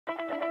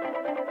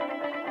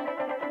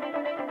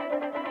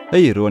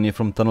Hey, Ruan here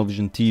from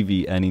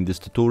TunnelvizionTV, and in this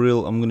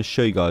tutorial I'm going to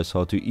show you guys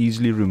how to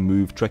easily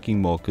remove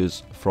tracking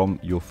markers from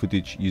your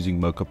footage using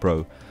Mocha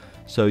Pro.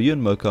 So here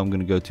in Mocha I'm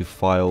going to go to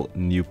File,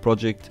 New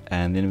Project,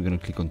 and then I'm going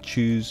to click on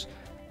Choose,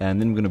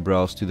 and then I'm going to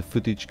browse to the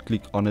footage,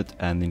 click on it,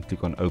 and then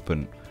click on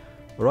Open.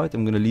 Alright,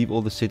 I'm going to leave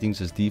all the settings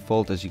as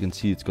default. As you can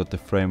see, it's got the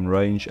frame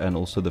range and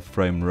also the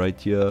frame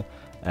rate here,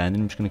 and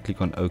then I'm just going to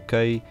click on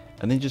OK,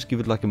 and then just give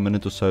it like a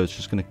minute or so. It's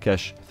just going to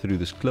cache through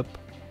this clip.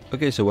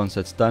 Okay, so once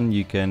that's done,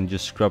 you can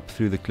just scrub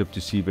through the clip to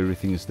see if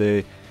everything is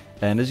there.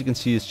 And as you can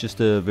see, it's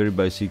just a very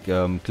basic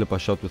clip I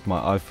shot with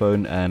my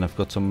iPhone, and I've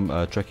got some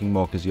tracking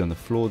markers here on the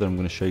floor that I'm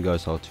going to show you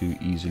guys how to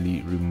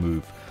easily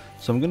remove.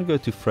 So I'm going to go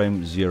to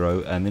frame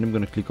 0, and then I'm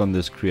going to click on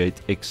this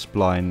Create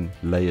X-Spline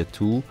Layer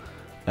tool,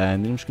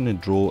 and then I'm just going to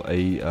draw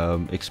a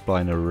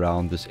X-Spline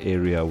around this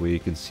area where you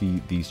can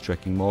see these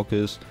tracking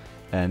markers,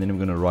 and then I'm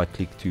going to right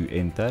click to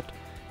end that.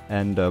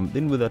 And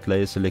then with that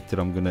layer selected,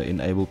 I'm going to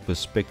enable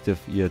perspective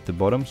here at the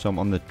bottom. So I'm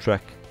on the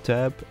track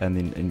tab and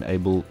then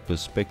enable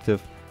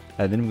perspective,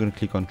 and then I'm going to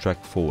click on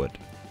track forward.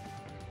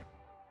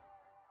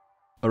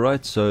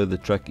 Alright, so the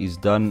track is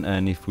done,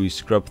 and if we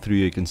scrub through,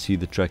 you can see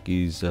the track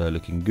is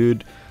looking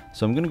good.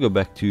 So I'm going to go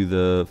back to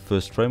the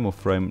first frame, or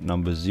frame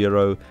number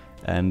 0,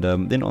 and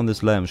then on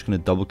this layer I'm just going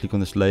to double click on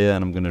this layer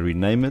and I'm going to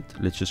rename it.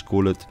 Let's just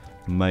call it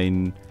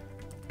main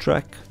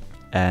track.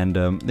 And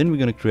then we're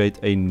going to create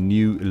a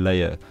new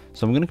layer.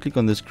 So I'm going to click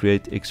on this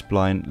Create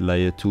X-Spline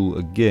Layer tool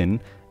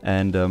again,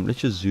 and let's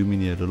just zoom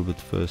in here a little bit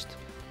first,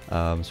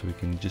 so we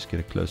can just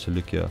get a closer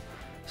look here.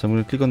 So I'm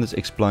going to click on this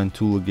X-Spline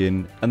tool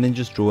again, and then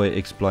just draw a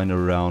X-Spline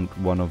around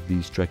one of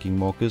these tracking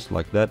markers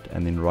like that,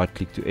 and then right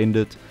click to end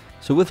it.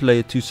 So with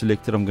layer 2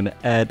 selected, I'm going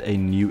to add a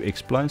new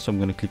X-Spline. So I'm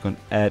going to click on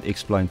Add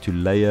X-Spline to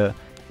Layer,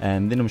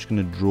 and then I'm just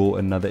going to draw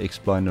another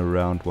X-Spline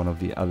around one of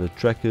the other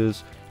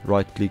trackers,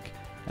 right click,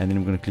 and then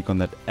I'm going to click on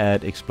that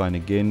Add X-Spline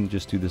again.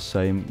 Just do the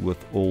same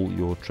with all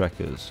your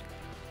trackers.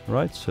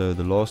 Alright, so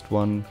the last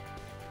one,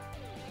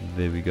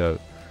 there we go.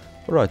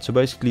 Alright, so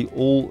basically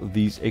all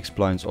these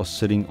X-Splines are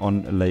sitting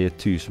on layer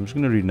 2. So I'm just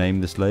going to rename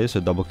this layer, so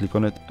double click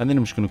on it, and then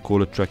I'm just going to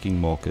call it tracking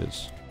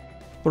markers.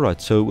 Alright,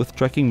 so with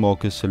tracking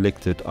markers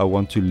selected, I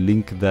want to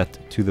link that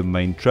to the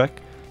main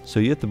track. So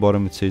here at the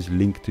bottom it says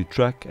link to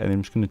track, and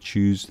I'm just going to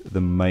choose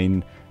the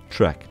main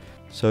track.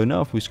 So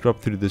now if we scrub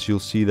through this, you'll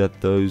see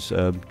that those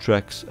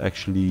tracks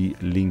actually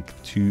link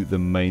to the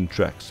main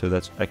track. So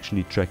that's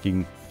actually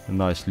tracking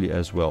nicely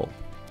as well.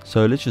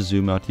 So let's just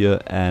zoom out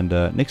here, and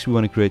next we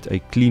want to create a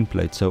clean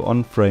plate. So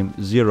on frame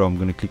 0, I'm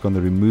going to click on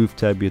the remove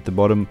tab here at the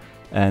bottom,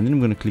 and then I'm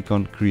going to click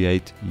on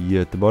create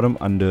here at the bottom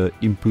under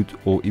input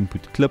or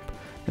input clip.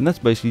 And that's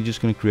basically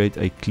just going to create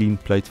a clean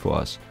plate for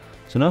us.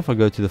 So now if I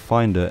go to the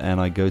Finder and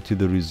I go to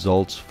the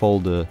results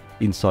folder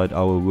inside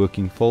our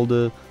working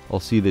folder, I'll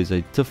see there's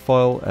a TIFF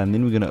file, and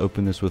then we're going to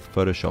open this with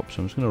Photoshop.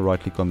 So I'm just going to right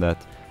click on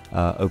that,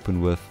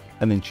 open with,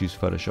 and then choose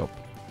Photoshop.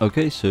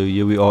 Okay, so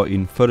here we are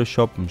in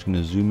Photoshop. I'm just going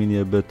to zoom in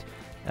here a bit,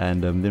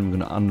 and then I'm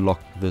going to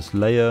unlock this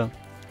layer,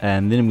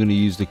 and then I'm going to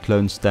use the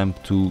clone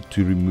stamp tool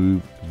to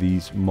remove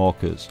these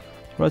markers.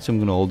 Right, so I'm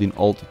going to hold in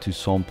Alt to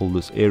sample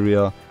this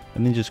area,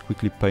 and then just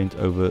quickly paint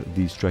over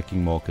these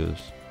tracking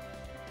markers.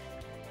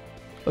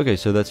 Okay,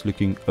 so that's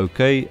looking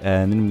okay,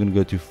 and then I'm going to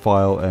go to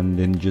File and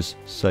then just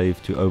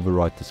Save to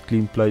overwrite this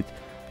clean plate.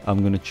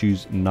 I'm going to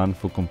choose None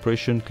for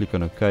compression, click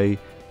on OK,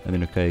 and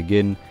then OK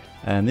again,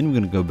 and then we're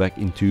going to go back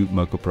into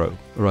Mocha Pro.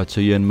 Alright,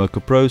 so here in Mocha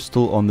Pro,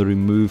 still on the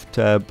Remove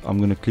tab, I'm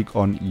going to click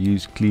on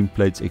Use Clean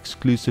Plates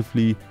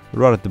Exclusively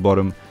right at the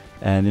bottom,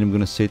 and then I'm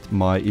going to set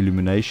my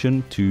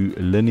illumination to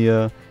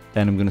linear,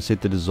 and I'm going to set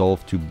the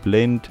dissolve to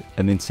blend,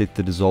 and then set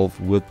the dissolve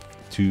width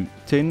to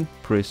 10,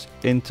 press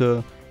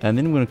Enter, and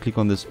then I'm going to click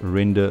on this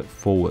render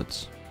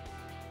forwards.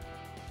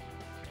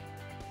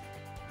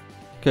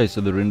 Okay, so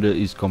the render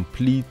is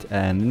complete,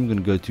 and then I'm going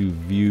to go to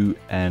view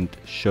and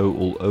show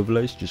all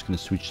overlays. Just going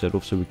to switch that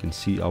off so we can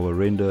see our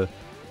render.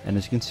 And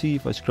as you can see,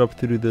 if I scrub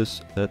through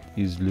this, that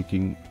is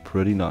looking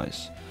pretty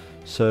nice.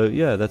 So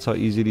yeah, that's how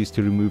easy it is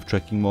to remove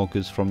tracking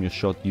markers from your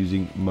shot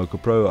using Mocha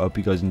Pro. I hope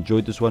you guys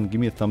enjoyed this one.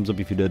 Give me a thumbs up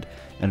if you did,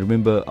 and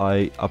remember,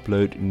 I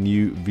upload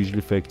new visual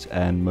effects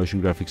and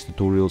motion graphics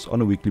tutorials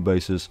on a weekly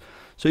basis.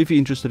 So if you're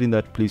interested in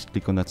that, please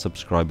click on that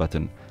subscribe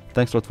button.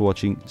 Thanks a lot for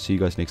watching. See you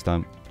guys next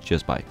time.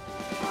 Cheers, bye.